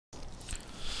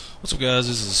What's up, guys?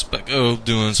 This is Specko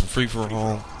doing some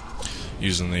free-for-all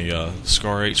using the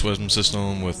Scar H weapon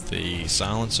system with the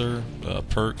silencer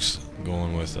perks,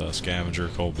 going with Scavenger,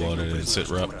 Cold-Blooded, and Sit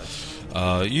Rep.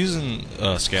 Using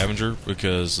Scavenger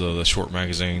because the short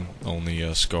magazine on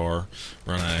the Scar,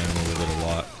 run out of ammo with it a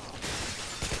lot.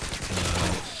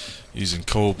 Using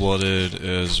Cold-Blooded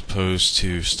as opposed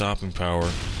to Stopping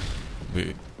Power,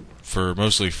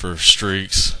 mostly for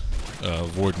streaks,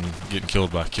 avoiding getting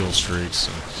killed by kill streaks.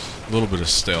 A little bit of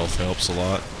stealth helps a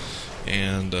lot,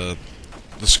 and the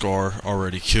Scar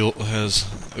already has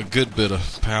a good bit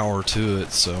of power to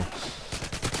it, so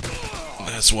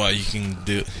that's why you can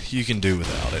do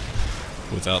without it,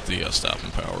 without the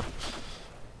stopping power.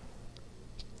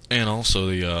 And also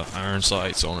the iron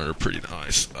sights on it are pretty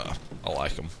nice. I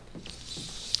like them.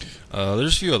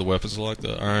 There's a few other weapons I like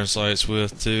the iron sights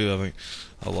with too. I think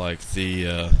I like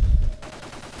the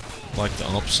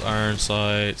UMP's iron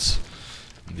sights,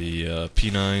 the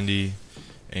P90,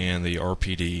 and the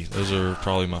RPD. Those are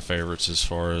probably my favorites as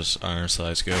far as iron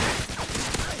sights go.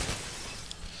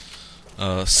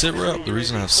 Sit Rep, the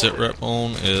reason I have Sit Rep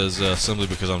on is simply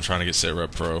because I'm trying to get Sit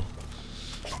Rep Pro.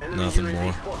 Nothing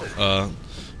more.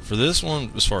 For this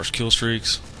one, as far as kill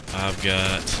streaks, I've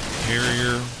got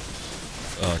Harrier,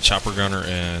 Chopper Gunner,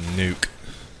 and Nuke.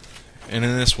 And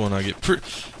in this one, I get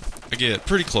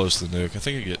pretty close to the Nuke. I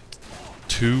think I get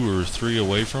 2 or 3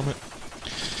 away from it,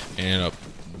 and end up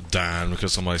dying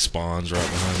because somebody spawns right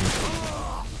behind me.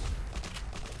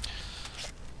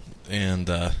 And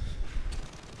I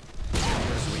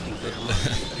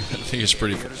think it's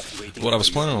pretty. What I was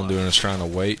planning on doing is trying to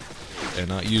wait and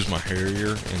not use my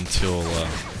Harrier until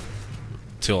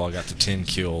I got to 10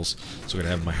 kills, so I'm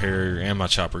gonna have my Harrier and my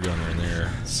Chopper Gunner in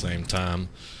there at the same time.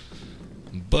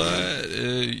 But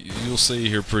you'll see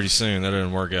here pretty soon that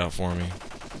didn't work out for me.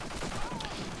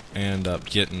 End up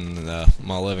getting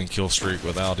my 11 kill streak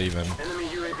without even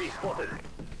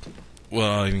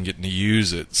getting to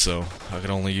use it, so I could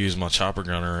only use my Chopper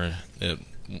Gunner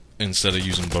instead of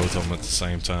using both of them at the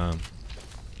same time.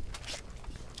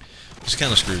 Just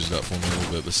kind of screws it up for me a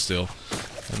little bit, but still,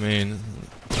 I mean,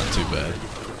 not too bad.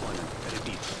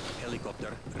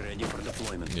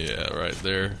 Yeah, right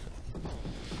there.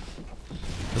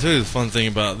 I'll tell you the fun thing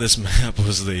about this map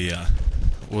was the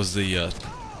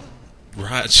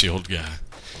Riot Shield guy.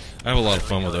 I have a lot of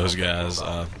fun with those guys.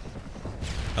 I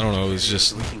don't know. It's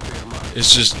just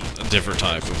a different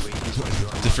type of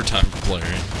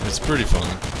playing. It's pretty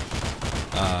fun.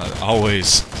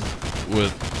 Always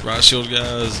with Riot Shield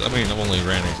guys. I mean, I've only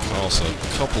ran across a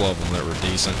couple of them that were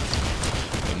decent,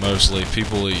 but mostly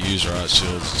people that use Riot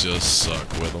Shields just suck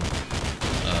with them.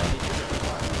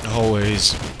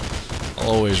 I'll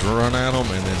always run at them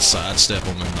and then sidestep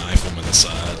them and knife them in the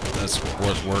side. That's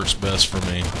what works best for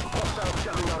me.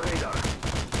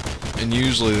 And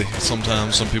usually,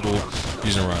 sometimes some people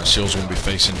using Riot Shields won't be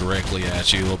facing directly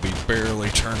at you. They'll be barely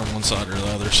turning one side or the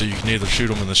other, so you can either shoot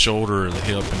them in the shoulder or the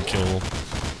hip and kill them.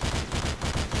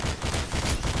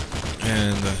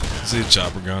 And see the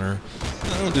Chopper Gunner.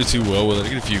 I don't do too well with it. I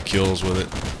get a few kills with it.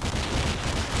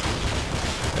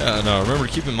 Yeah, no, remember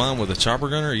to keep in mind with a Chopper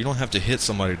Gunner, you don't have to hit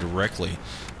somebody directly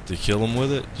to kill them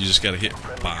with it. You just got to hit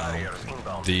by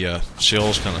the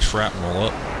shells kind of shrapnel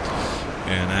up,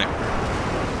 and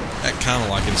that kind of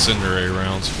like incendiary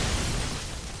rounds.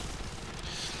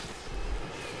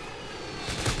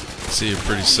 See you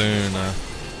pretty soon.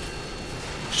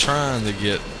 Trying to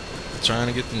get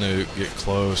the nuke, get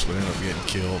close, but end up getting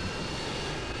killed.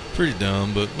 Pretty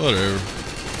dumb, but whatever.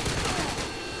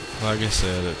 Like I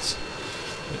said,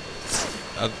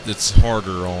 it's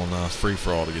harder on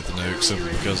free-for-all to get the nuke simply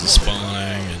because of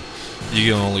spawning, and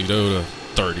you can only go to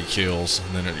 30 kills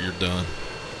and then you're done.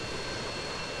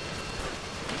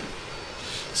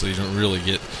 So you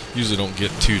usually don't get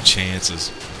 2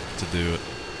 chances to do it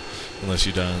unless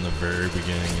you die in the very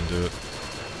beginning and do it.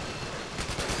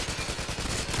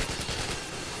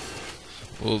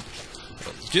 Well,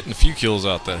 getting a few kills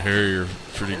out that Harrier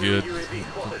pretty good.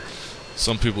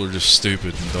 Some people are just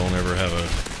stupid and don't ever have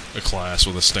a class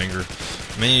with a stinger.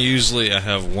 Me, usually I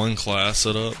have one class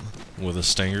set up with a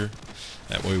stinger.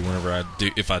 That way,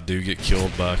 if I do get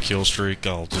killed by a kill streak,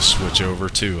 I'll just switch over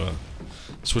to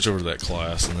that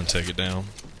class and then take it down.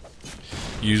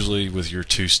 Usually, with your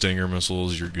 2 stinger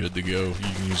missiles, you're good to go. You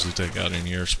can usually take out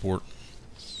any air support.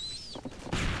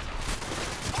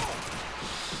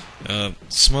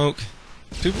 Smoke.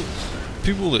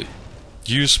 People that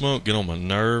use smoke get on my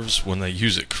nerves when they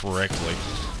use it correctly,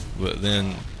 but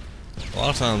then a lot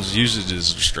of times use it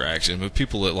as a distraction. But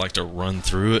people that like to run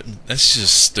through it, that's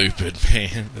just stupid,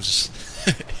 man.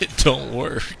 It don't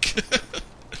work.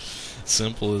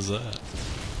 Simple as that.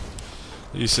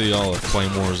 You see all the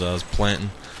claymores I was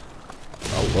planting.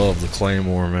 I love the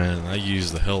claymore, man. I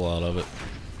use the hell out of it.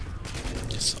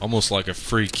 It's almost like a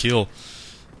free kill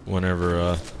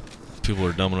whenever people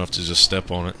are dumb enough to just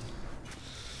step on it.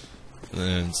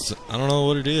 And I don't know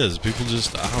what it is. People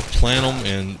just, I'll plant them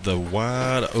in the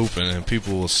wide open and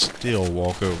people will still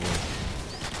walk over them.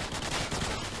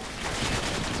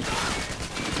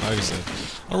 Like I said,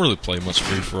 I don't really play much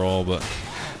free for all, but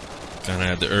kind of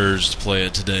had the urge to play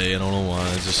it today. I don't know why.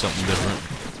 It's just something different.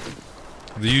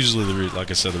 Usually, like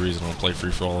I said, the reason I don't play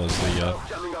free for all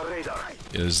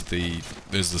is the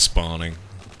spawning.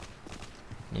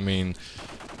 I mean,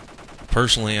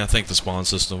 personally, I think the spawn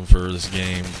system for this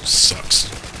game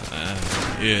sucks.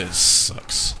 It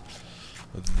sucks.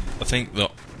 I think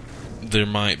there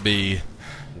might be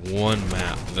one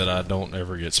map that I don't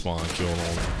ever get spawn killed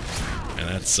on, and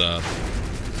that's I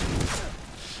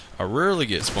rarely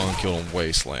get spawn killed on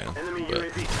Wasteland,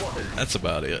 but that's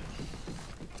about it.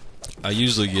 I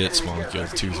usually get spawn killed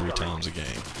 2-3 times a game,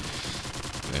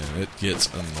 and it gets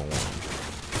annoying.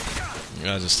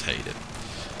 I just hate it.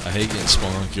 I hate getting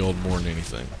spawn killed more than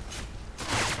anything.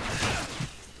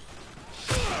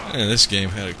 And this game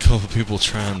had a couple people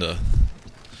trying to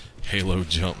Halo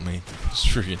jump me. It's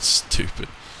freaking stupid.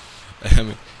 I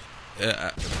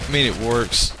mean, it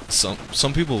works.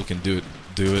 Some people can do it,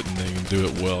 and they can do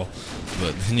it well.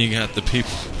 But then you got the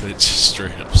people that just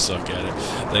straight up suck at it.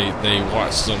 They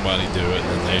watch somebody do it, and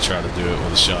then they try to do it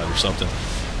with a shot or something.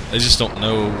 They just don't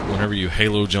know whenever you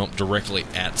Halo jump directly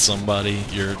at somebody,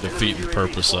 you're defeating the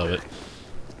purpose of it.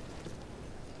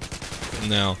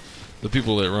 Now, the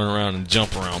people that run around and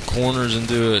jump around corners and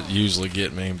do it usually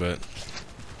get me, but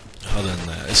other than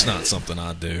that, it's not something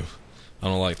I do. I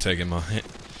don't like taking my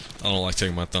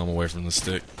thumb away from the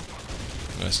stick.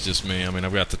 That's just me. I mean,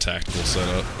 I've got the tactical set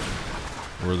up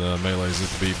where the melee's at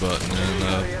the B button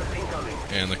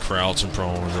and the crouch and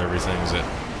prone and everything's at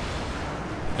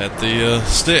the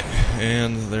stick.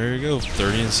 And there you go,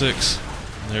 30-6.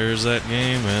 There's that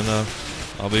game, and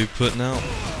I'll be putting out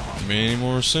many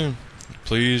more soon.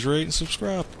 Please rate and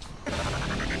subscribe.